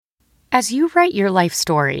As you write your life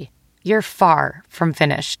story, you're far from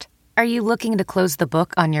finished. Are you looking to close the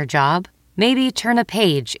book on your job? Maybe turn a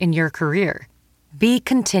page in your career? Be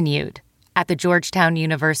continued at the Georgetown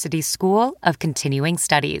University School of Continuing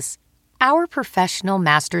Studies. Our professional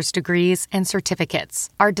master's degrees and certificates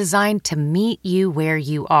are designed to meet you where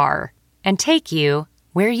you are and take you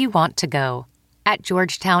where you want to go. At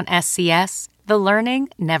Georgetown SCS, the learning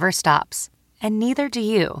never stops, and neither do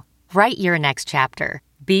you. Write your next chapter.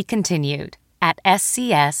 Be continued at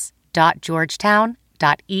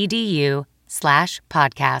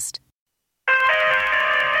scs.georgetown.edu/podcast.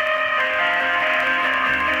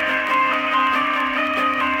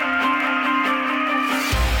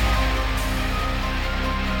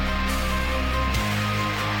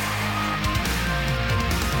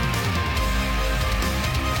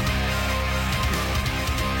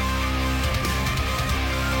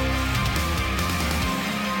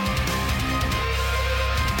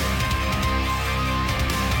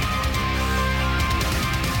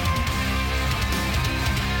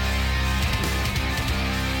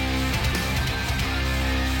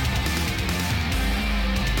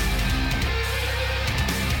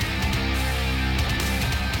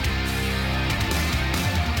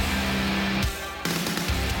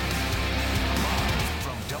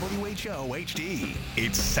 HD,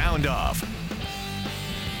 it's Sound Off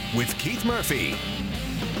with Keith Murphy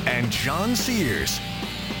and John Sears,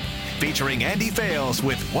 featuring Andy Fales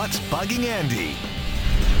with What's Bugging Andy.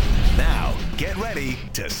 Now, get ready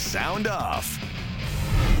to sound off.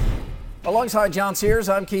 Alongside John Sears,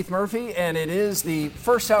 I'm Keith Murphy, and it is the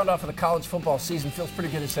first sound off of the college football season. Feels pretty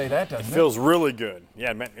good to say that, doesn't it? It feels really good.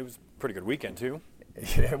 Yeah, man, it was a pretty good weekend, too.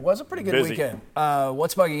 It was a pretty good weekend.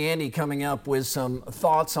 What's Bugging Andy coming up with some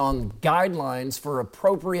thoughts on guidelines for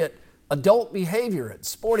appropriate adult behavior at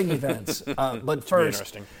sporting events. But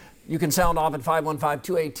first, you can sound off at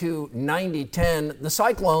 515-282-9010. The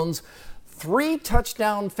Cyclones, 3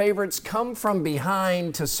 touchdown favorites come from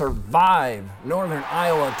behind to survive Northern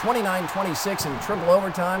Iowa 29-26 in triple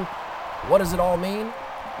overtime. What does it all mean?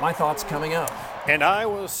 My thoughts coming up. And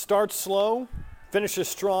Iowa starts slow, finishes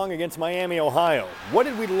strong against Miami, Ohio. What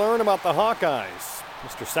did we learn about the Hawkeyes?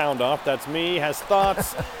 Mr. Sound Off, that's me, has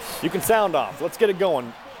thoughts. You can sound off. Let's get it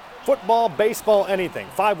going. Football, baseball, anything.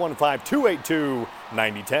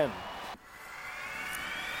 515-282-9010.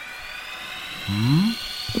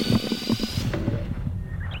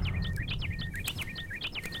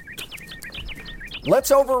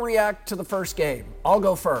 Let's overreact to the first game. I'll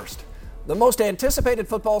go first. The most anticipated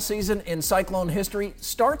football season in Cyclone history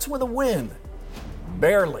starts with a win.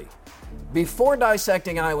 Barely. Before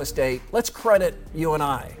dissecting Iowa State, let's credit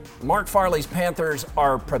UNI. Mark Farley's Panthers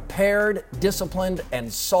are prepared, disciplined, and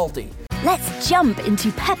salty. Let's jump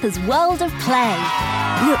into Peppa's world of play.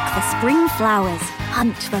 Look for spring flowers,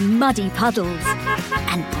 hunt for muddy puddles,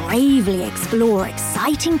 and bravely explore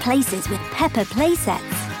exciting places with Peppa playsets.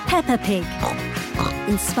 Peppa Pig.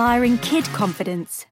 Inspiring kid confidence.